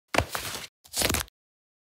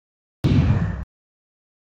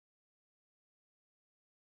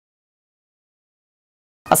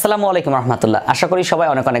আসসালামু আলাইকুম রহমতুল্লাহ। আশা করি সবাই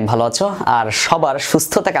অনেক অনেক ভালো আছো আর সবার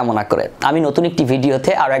সুস্থতা কামনা করে আমি নতুন একটি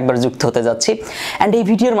ভিডিওতে আরো একবার যুক্ত হতে যাচ্ছি। এন্ড এই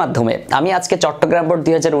ভিডিওর মাধ্যমে আমি আজকে চট্টগ্রাম বোর্ড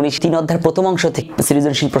 2019 3 অধ্যায়ের প্রথম অংশ থেকে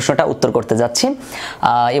সৃজনশীল প্রশ্নটা উত্তর করতে যাচ্ছি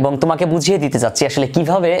এবং তোমাকে বুঝিয়ে দিতে যাচ্ছি আসলে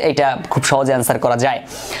কিভাবে এটা খুব সহজে অ্যানসার করা যায়।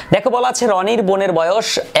 দেখো বলা আছে রনির বোনের বয়স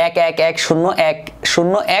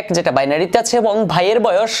 111001 যেটা বাইনারিতে আছে এবং ভাইয়ের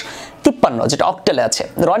বয়স 53 যেটা অক্টালে আছে।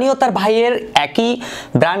 রনি ও তার ভাইয়ের একই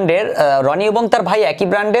ব্র্যান্ডের রনি এবং তার ভাই একই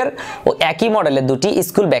ব্র্যান্ডের ও একই মডেলের দুটি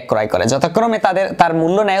স্কুল ব্যাগ ক্রয় করে। যথাক্রমে তার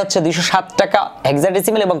মূল্য নেয় হচ্ছে 207 টাকা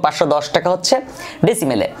হেক্সাডেসিমেল এবং 510 টাকা হচ্ছে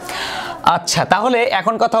ডেসিমেলে। আচ্ছা, তাহলে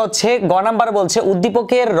এখন কথা হচ্ছে গ নাম্বার বলছে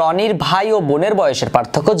উদ্দীপকের রনির ভাই ও বোনের বয়সের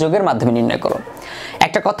পার্থক্য যোগের মাধ্যমে নির্ণয় করো।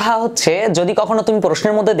 একটা কথা হচ্ছে যদি কখনো তুমি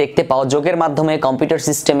প্রশ্নের মধ্যে দেখতে পাও যোগের মাধ্যমে কম্পিউটার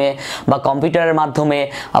সিস্টেমে বা কম্পিউটারের মাধ্যমে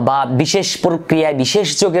বা বিশেষ প্রক্রিয়ায় বিশেষ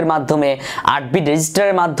যোগের মাধ্যমে 8 বিট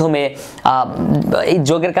রেজিস্টারের মাধ্যমে এই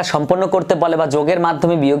যোগের কাজ সম্পন্ন করতে বলে বা যোগের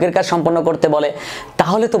মাধ্যমে বিয়োগের কাজ সম্পন্ন করতে বলে,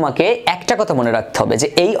 তাহলে তোমাকে একটা কথা মনে রাখতে হবে যে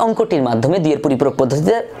এই অঙ্কটির মাধ্যমে দুইয়ের পরিপূরক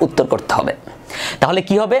পদ্ধতিতে উত্তর করতে হবে। তাহলে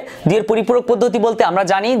কি হবে? দুইয়ের পরিপূরক পদ্ধতি বলতে আমরা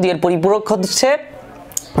জানি দুইয়ের পরিপূরক হচ্ছে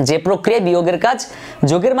যে প্রক্রিয়ায় বিয়োগের কাজ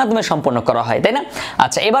যোগের মাধ্যমে সম্পন্ন করা হয়, তাই না?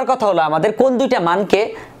 আচ্ছা, এবার কথা হলো আমাদের কোন দুইটা মানকে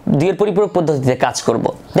দুইয়ের পরিপূরক পদ্ধতিতে কাজ করব।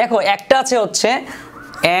 দেখো একটা আছে হচ্ছে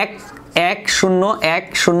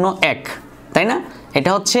 11001, তাই না? এটা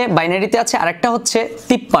হচ্ছে বাইনারিতে আছে, আরেকটা হচ্ছে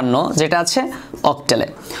 53 যেটা আছে অক্টালে।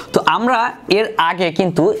 তো আমরা এর আগে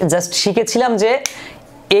কিন্তু জাস্ট শিখেছিলাম যে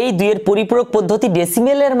এই দুইয়ের পরিপূরক পদ্ধতি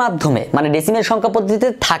ডেসিমেলের মাধ্যমে মানে ডেসিমেল সংখ্যা পদ্ধতিতে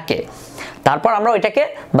থাকে, তারপর আমরা ওইটাকে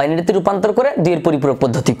বাইনারিতে রূপান্তর করে দুইয়ের পরিপূরক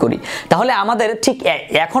পদ্ধতি করি। তাহলে আমাদের ঠিক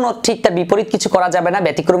এখনো ঠিক তার বিপরীত কিছু করা যাবে না,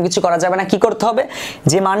 ব্যতিক্রম কিছু করা যাবে না। কি করতে হবে?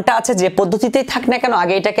 যে মানটা আছে যে পদ্ধতিতেই থাক না কেন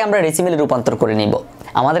আগে এটাকে আমরা ডেসিমেলে রূপান্তর করে নিব।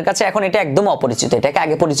 আমাদের কাছে এখন এটা একদম অপরিচিত, এটাকে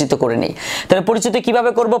আগে পরিচিত করে নেই। তাহলে পরিচিত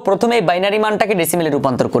কিভাবে করব? প্রথমে এই বাইনারি মানটাকে ডেসিমেলে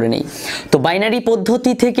রূপান্তর করে নেই। তো বাইনারি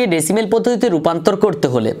পদ্ধতি থেকে ডেসিমেল পদ্ধতিতে রূপান্তর করতে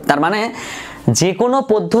হলে তার মানে যে কোনো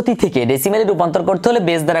পদ্ধতি থেকে ডেসিমেলে রূপান্তর করতে হলে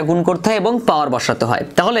বেস দ্বারা গুণ করতে হয় এবং পাওয়ার বসাতে হয়।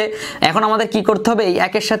 তাহলে এখন আমাদের কি করতে হবে? এই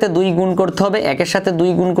 1 এর সাথে 2 গুণ করতে হবে, 1 এর সাথে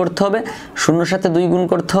 2 গুণ করতে হবে, 0 এর সাথে 2 গুণ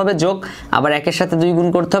করতে হবে, যোগ আবার 1 এর সাথে 2 গুণ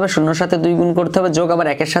করতে হবে, 0 এর সাথে 2 গুণ করতে হবে, যোগ আবার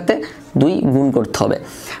 1 এর সাথে 2 গুণ করতে হবে।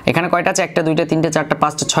 এখানে কয়টা আছে? 1টা 2টা 3টা 4টা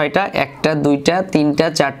 5টা 6টা, 1টা 2টা 3টা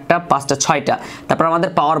 4টা 5টা 6টা। তারপর আমাদের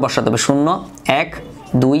পাওয়ার বসাতে হবে 0 1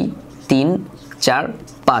 2 3 4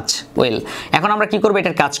 5। ওয়েল, এখন আমরা কি করব?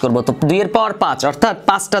 এটার কাজ করব। তো 2 এর পাওয়ার 5 অর্থাৎ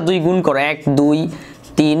 5টা 2 গুণ করো, 1 2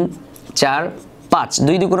 3 4 5,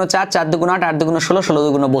 2 2 গুণ 4, 4 2 গুণ 8, 8 2 গুণ 16, 16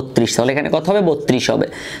 2 গুণ 32। তাহলে এখানে কত হবে? 32 হবে।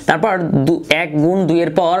 তারপর 1 গুণ 2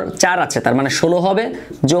 এর পাওয়ার 4 আছে, তার মানে 16 হবে,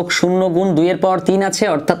 যোগ 0 গুণ 2 এর পাওয়ার 3 আছে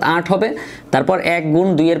অর্থাৎ 8 হবে। তারপর 1 গুণ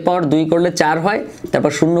 2 এর পাওয়ার 2 করলে 4 হয়,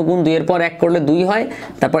 তারপর 0 গুণ 2 এর পাওয়ার 1 করলে 2 হয়,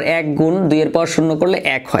 তারপর 1 গুণ 2 এর পাওয়ার 0 করলে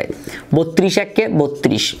 1 হয়। 32 1 কে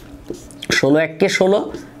 32, 16 1 কে 16,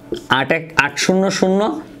 8 1 8 0 0,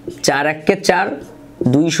 4 1 কে 4,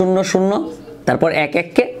 2 0 0, তারপর 1 1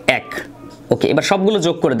 কে 1। ওকে, এবার সবগুলো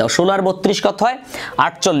যোগ করে দাও। 16 আর 32 কত হয়?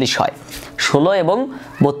 48 হয়। 16 এবং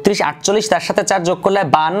 32 48, তার সাথে 4 যোগ করলে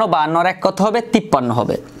 52, 52 আর 1 কত হবে? 53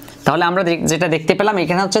 হবে। তাহলে আমরা যেটা দেখতে পেলাম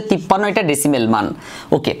এখানে হচ্ছে 53, এটা ডেসিমেল মান।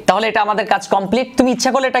 ওকে, তাহলে এটা আমাদের কাজ কমপ্লিট। তুমি ইচ্ছা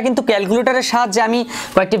করলে এটা কিন্তু ক্যালকুলেটরের সাহায্যে আমি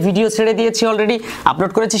কয়েকটি ভিডিও ছেড়ে দিয়েছি, অলরেডি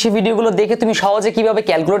আপলোড করেছি, সেই ভিডিওগুলো দেখে তুমি সহজে কিভাবে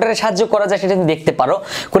ক্যালকুলেটরের সাহায্য করা যায় সেটা তুমি দেখতে পারো।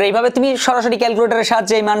 করে এইভাবে তুমি সরাসরি ক্যালকুলেটরের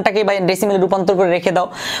সাহায্যে এই মানটাকে ডেসিমেলে রূপান্তর করে রেখে দাও।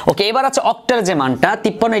 ওকে, এবার আছে অক্টালে যে মানটা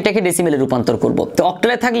 53, এটাকে ডেসিমেলে রূপান্তর করব। তো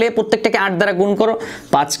অক্টালে থাকলে প্রত্যেকটাকে 8 দ্বারা গুণ করো,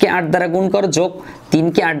 5 কে 8 দ্বারা গুণ করো, যোগ 3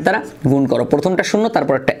 কে 8 দ্বারা গুণ করো। প্রথমটা 0,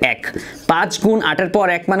 তারপর একটা 1। 5 গুণ 8 এর পর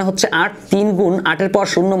 1 মানে হচ্ছে 8, 3 গুণ 8 এর পর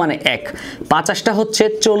 0 মানে 1, 50টা হচ্ছে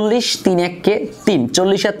 40, 3 1 কে 3,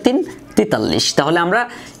 40 আর 3 43। তাহলে আমরা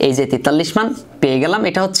এই যে 43 মান পেয়ে গেলাম,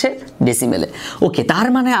 এটা হচ্ছে ডেসিমেলে। ওকে, তার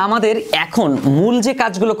মানে আমাদের এখন মূল যে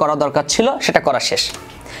কাজগুলো করা দরকার ছিল সেটা করা শেষ।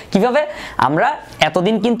 কিভাবে? আমরা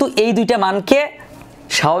এতদিন কিন্তু এই দুইটা মানকে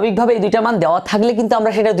স্বাভাবিকভাবে এই দুইটা মান দেওয়া থাকলে কিন্তু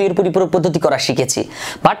আমরা সেটা দুইয়ের পরিপূরক পদ্ধতি করা শিখেছি,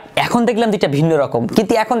 বাট এখন দেখলাম দুইটা ভিন্ন রকম।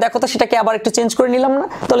 কিন্তু এখন দেখো তো সেটাকে আবার একটু চেঞ্জ করে নিলাম না?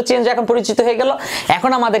 তাহলে চেঞ্জ এখন পরিচিত হয়ে গেল।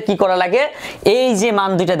 এখন আমাদের কি করা লাগে? এই যে মান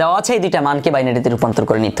দুইটা দেওয়া আছে এই দুইটা মানকে বাইনারিতে রূপান্তর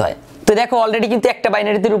করে নিতে হয়। তো দেখো অলরেডি কিন্তু একটা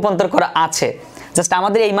বাইনারিতে রূপান্তর করা আছে, জাস্ট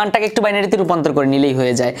আমাদের এই মানটাকে একটু বাইনারিতে রূপান্তর করে নিলেই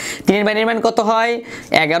হয়ে যায়। 3 এর বাইনারি মান কত হয়?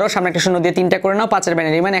 11, সামনে একটা 0 দিয়ে 3টা করে নাও। 5 এর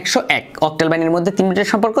বাইনারি মান 101। অক্টাল বাইনারির মধ্যে 3 বিটের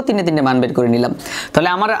সম্পর্ক, 3 এ 3 মান বের করে নিলাম। তাহলে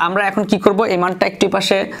আমরা এখন কি করব? এই মানটা একটু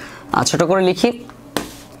পাশে ছোট করে লিখি।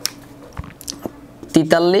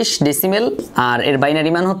 43 ডেসিমেল আর এর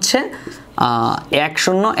বাইনারি মান হচ্ছে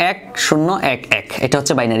 101,011, এটা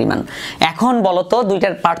হচ্ছে বাইনারি মান। এখন বলো তো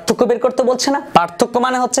দুইটার পার্থক্য বের করতে বলছে না? পার্থক্য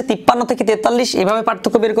মানে হচ্ছে 53 থেকে 43, এভাবে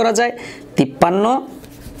পার্থক্য বের করা যায়।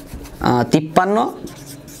 53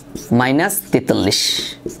 মাইনাস 43,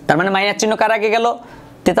 তার মানে মাইনাস চিহ্ন কার আগে গেল?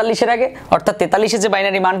 43 এর আগে, অর্থাৎ 43 এর যে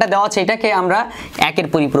বাইনারি মানটা দেওয়া আছে এটাকে আমরা 1 এর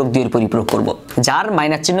পরিপূরক 2 এর পরিপূরক করব। যার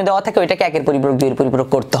মাইনাস চিহ্ন দেওয়া থাকে ওইটাকে 1 এর পরিপূরক 2 এর পরিপূরক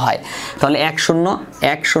করতে হয়। তাহলে 1 0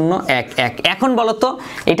 1 0 1 1। এখন বলো তো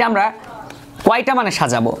এটা আমরা কয়টা মানে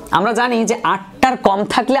সাজাবো? আমরা জানি যে 8টার কম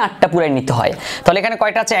থাকলে 8টা পুরাই নিতে হয়। তাহলে এখানে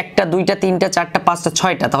কয়টা আছে? 1টা 2টা 3টা 4টা 5টা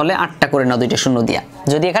 6টা, তাহলে 8টা করে নাও 2টা শূন্য দিয়া।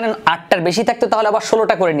 যদি এখানে 8টার বেশি থাকতো তাহলে আবার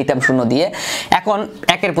 16টা করে নিতাম শূন্য দিয়ে। এখন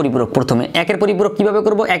 1 এর পরিপূরক, প্রথমে 1 এর পরিপূরক কিভাবে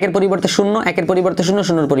করব? 1 এর পরিবর্তে 0, 1 এর পরিবর্তে 0,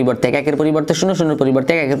 0 এর পরিবর্তে 1, 1 এর পরিবর্তে 0, 0 এর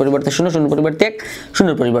পরিবর্তে 1, 1 এর পরিবর্তে 0, 0 এর পরিবর্তে 1, 0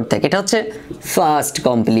 এর পরিবর্তে 1। এটা হচ্ছে ফার্স্ট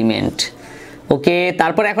কমপ্লিমেন্ট। ওকে,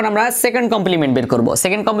 তারপর এখন আমরা সেকেন্ড কমপ্লিমেন্ট বের করব।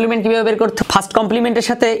 সেকেন্ড কমপ্লিমেন্ট কিভাবে বের করতে? ফার্স্ট কমপ্লিমেন্টের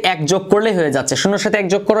সাথে 1 যোগ করলেই হয়ে যাচ্ছে। 0 এর সাথে 1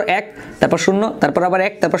 যোগ করো 1, তারপর 0, তারপর আবার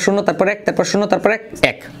 1, তারপর 0, তারপর 1, তারপর 0, তারপর 1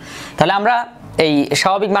 1। তাহলে আমরা এই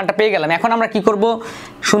স্বাভাবিক মানটা পেয়ে গেলাম। এখন আমরা কি করব?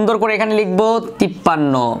 সুন্দর করে এখানে লিখব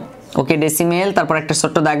 53। ওকে, ডেসিমেল, তারপর একটা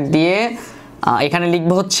ছোট্ট দাগ দিয়ে এখানে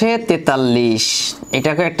লিখব হচ্ছে 43।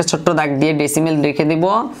 এটাকে একটা ছোট্ট দাগ দিয়ে ডেসিমেল রেখে দিব।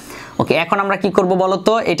 ওকে, এখন আমরা কি করব বলো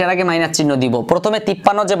তো? এটার আগে মাইনাস চিহ্ন দিব। প্রথমে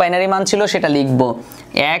 53 যে বাইনারি মান ছিল সেটা লিখব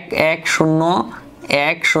 1 1 0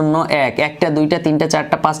 1 0 1। 1টা 2টা 3টা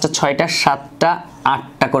 4টা 5টা 6টা 7টা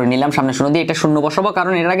 8টা করে নিলাম সামনে শূন্য দিয়ে। এটা শূন্য বসাবো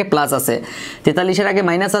কারণ এর আগে প্লাস আছে, 43 এর আগে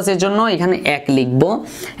মাইনাস আছে, এর জন্য এখানে 1 লিখব।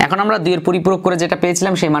 এখন আমরা 2 এর পরিপূরক করে যেটা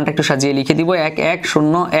পেয়েছিলাম সেই মানটা একটু সাজিয়ে লিখে দিব 1 1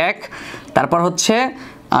 0 1, তারপর হচ্ছে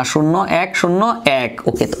 0 1 0 1।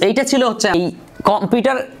 ওকে, তো এইটা ছিল হচ্ছে এই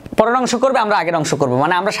কম্পিউটার পরের অংশ করবে, আমরা আগের অংশ করব।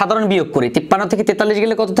 মানে আমরা সাধারণ বিয়োগ করি, 53 থেকে 43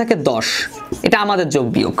 গেলে কত থাকে? 10। এটা আমাদের যোগ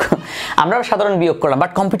বিয়োগ, আমরা সাধারণ বিয়োগ করলাম,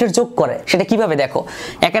 বাট কম্পিউটার যোগ করে। সেটা কিভাবে দেখো?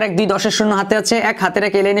 1 এর 1 2 10 এর 0 হাতে আছে 1, হাতের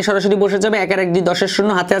 1 এই লাইনে সরাসরি বসে যাবে। 1 এর 1 2 10 এর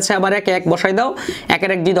 0 হাতে আছে আবার 1 1 বসাই দাও। 1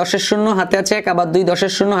 এর 1 2 10 এর 0 হাতে আছে 1, আবার 2 10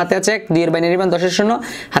 এর 0 হাতে আছে 1, 2 এর বাইনারি মান 10 এর 0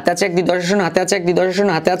 হাতে আছে 1, 2 10 এর 0 হাতে আছে 1, 2 10 এর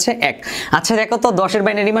 0 হাতে আছে 1। আচ্ছা দেখো তো 10 এর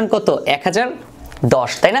বাইনারি মান কত?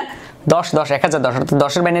 1010, তাই না? 10 10 1010, অর্থাৎ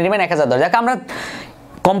 10 এর বাইনারি মান 1010। দেখো আমরা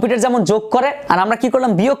কম্পিউটার যেমন যোগ করে আর আমরা কি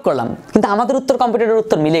করলাম? বিয়োগ করলাম, কিন্তু আমাদের উত্তর কম্পিউটারের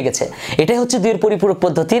উত্তর মিলে গেছে। এটাই হচ্ছে 2 এর পরিপূরক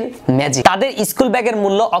পদ্ধতির ম্যাজিক। তাদের স্কুল ব্যাগের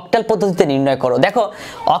মূল্য অক্টাল পদ্ধতিতে নির্ণয় করো। দেখো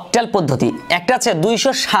অক্টাল পদ্ধতি, একটা আছে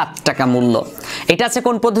 207 টাকা মূল্য। এটা আছে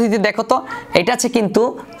কোন পদ্ধতিতে দেখো তো? এটা আছে কিন্তু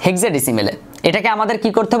হেক্সাডেসিমেলে। এটাকে আমাদের কি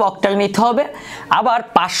করতে হবে? অক্টাল নিতে হবে। আবার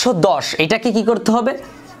 510 এটাকে কি করতে হবে?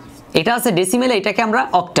 এটা আছে ডেসিমেলে, এটাকে আমরা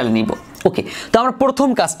অক্টাল নিব। ওকে, তো আমরা প্রথম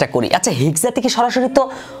কাজটা করি। আচ্ছা, হেক্সা থেকে সরাসরি তো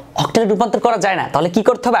অক্টালে রূপান্তর করা যায় না, তাহলে কি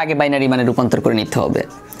করতে হবে? আগে বাইনারি মানে রূপান্তর করে নিতে হবে।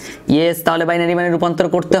 ইয়েস, তাহলে বাইনারি মানে রূপান্তর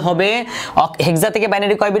করতে হবে। হেক্সা থেকে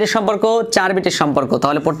বাইনারি কয় বিটের সম্পর্ক? 4 বিটের সম্পর্ক।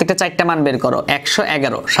 তাহলে প্রত্যেকটা 4টা মান বের করো।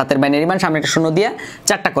 111, 7 এর বাইনারি মান, সামনে একটা শূন্য দিয়ে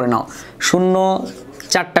 4টা করে নাও। 0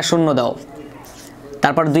 4টা শূন্য দাও।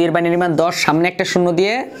 তারপর 2 এর বাইনারি মান 10, সামনে একটা শূন্য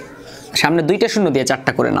দিয়ে, সামনে 2টা শূন্য দিয়ে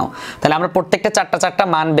 4টা করে নাও। তাহলে আমরা প্রত্যেকটা 4টা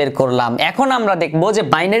মান বের করলাম। এখন আমরা দেখব যে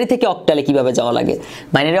বাইনারি থেকে অক্টালে কিভাবে যাওয়া লাগে।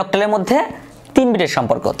 বাইনারি অক্টালের মধ্যে 3 বিটের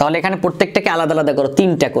সম্পর্ক। তাহলে এখানে প্রত্যেকটাকে আলাদা আলাদা করো,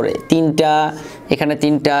 3টা করে। 3টা, এখানে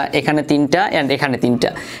 3টা, এখানে 3টা, এন্ড এখানে 3টা।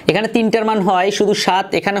 এখানে 3টার মান হয় শুধু 7,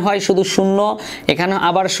 এখানে হয় শুধু 0, এখানে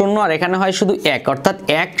আবার 0, আর এখানে হয় শুধু 1, অর্থাৎ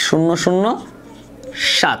 1 0 0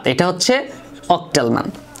 7। এটা হচ্ছে অক্টাল মান।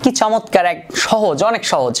 কি চমৎকার, এক সহজ, অনেক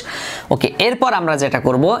সহজ। ওকে, এরপর আমরা যেটা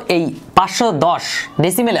করব, এই 510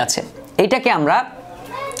 ডেসিমেলে আছে, এটাকে আমরা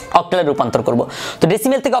অক্টালে রূপান্তর করব। তো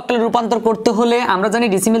ডেসিমেল থেকে অক্টালে রূপান্তর করতে হলে আমরা জানি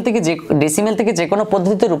ডেসিমেল থেকে যে কোনো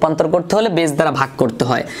পদ্ধতিতে রূপান্তর করতে হলে বেস দ্বারা ভাগ করতে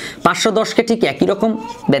হয়। 510কে ঠিক একই রকম,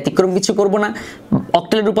 ব্যতিক্রম কিছু করব না,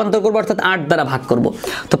 অক্টালে রূপান্তর করব, অর্থাৎ 8 দ্বারা ভাগ করব।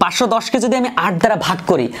 তো 510কে যদি আমি 8 দ্বারা ভাগ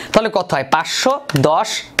করি তাহলে কত হয়? 510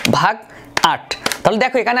 ভাগ 8। তাহলে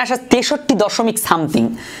দেখো এখানে আসে 63 দশমিক সামথিং,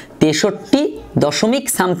 63 দশমিক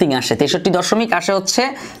সামথিং আসে, 63 দশমিক আসে হচ্ছে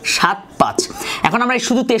 75। এখন আমরা এই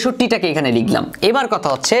শুধু 63টাকে এখানে লিখলাম। এবার কথা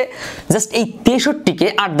হচ্ছে জাস্ট এই 63কে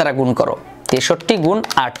 8 দ্বারা গুণ করো। 63 গুণ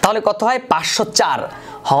 8, তাহলে কত হয়? 504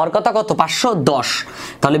 হওয়ার কথা কত? 510।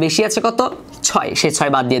 তাহলে বেশি আছে কত? 6, সেই 6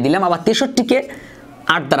 বাদ দিয়ে দিলাম। আবার 63কে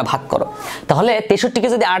 8 দ্বারা ভাগ করো। তাহলে 63কে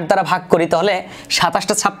যদি 8 দ্বারা ভাগ করি তাহলে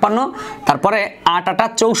 27টা 56, তারপরে 8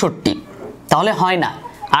 8 64। তাহলে হয় না,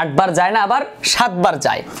 8 বার যায় না, আবার 7 বার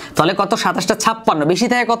যায়। তাহলে কত? 27টা 56, বেশি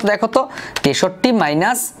থাকে কত দেখো তো? 63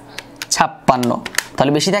 মাইনাস 56,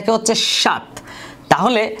 তাহলে বেশি থাকে হচ্ছে 7।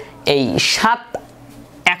 তাহলে এই 7,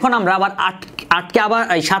 এখন আমরা আবার 8কে আবার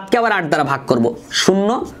এই 7কে আবার 8 দ্বারা ভাগ করব।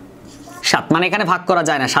 0 7, মানে এখানে ভাগ করা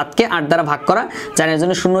যায় না, 7কে 8 দ্বারা ভাগ করা যায় না, এর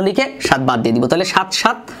জন্য 0 লিখে 7 বাদ দিয়ে দিব। তাহলে 7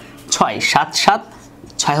 7 6, 7 7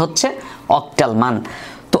 6 হচ্ছে অক্টাল মান।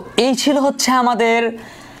 তো এই ছিল হচ্ছে আমাদের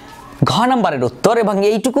ঘ নাম্বারের উত্তর, এবং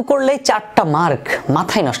এইটুকু করলেই 4টা মার্ক,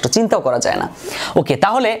 মাথায় নষ্ট, চিন্তাও করা যায় না। ওকে,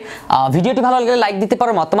 তাহলে ভিডিওটি ভালো লাগলে লাইক দিতে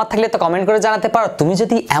পারো, মতামত থাকলে তো কমেন্ট করে জানাতে পারো। তুমি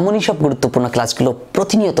যদি এমনই সব গুরুত্বপূর্ণ ক্লাসগুলো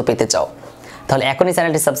প্রতিনিয়ত পেতে চাও তাহলে এখনই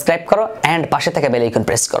চ্যানেলটি সাবস্ক্রাইব করো এন্ড পাশে থাকা বেল আইকন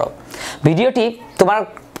প্রেস করো। ভিডিওটি তোমার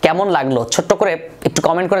কেমন লাগলো ছোট্ট করে একটু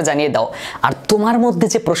কমেন্ট করে জানিয়ে দাও। আর তোমার মধ্যে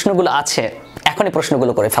যে প্রশ্নগুলো আছে এখনই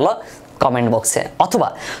প্রশ্নগুলো করে ফেলো কমেন্ট বক্সে, অথবা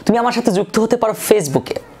তুমি আমার সাথে যুক্ত হতে পারো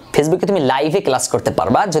ফেসবুকে তুমি লাইভে ক্লাস করতে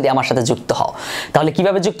পারবা যদি আমার সাথে যুক্ত হও। তাহলে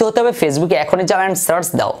কিভাবে যুক্ত হতে হবে? ফেসবুকে এখনই যাও অ্যান্ড সার্চ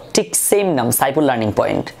দাও, ঠিক সেম নাম সাইফুল লার্নিং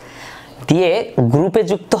পয়েন্ট দিয়ে গ্রুপে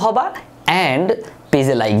যুক্ত হবা অ্যান্ড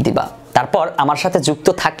পেজে লাইক দিবা। তারপর আমার সাথে যুক্ত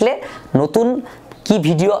থাকলে নতুন কি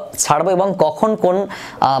ভিডিও ছাড়বো এবং কখন কোন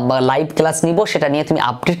লাইভ ক্লাস নিব সেটা নিয়ে তুমি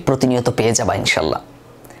আপডেট প্রতিনিয়ত পেয়ে যাবা ইনশাল্লাহ।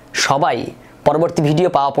 সবাই পরবর্তী ভিডিও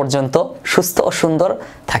পাওয়া পর্যন্ত সুস্থ ও সুন্দর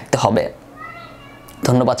থাকতে হবে।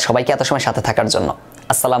 ধন্যবাদ সবাইকে এত সময় সাথে থাকার জন্য।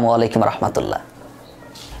 আসসালামু আলাইকুম রহমতুল্লাহ।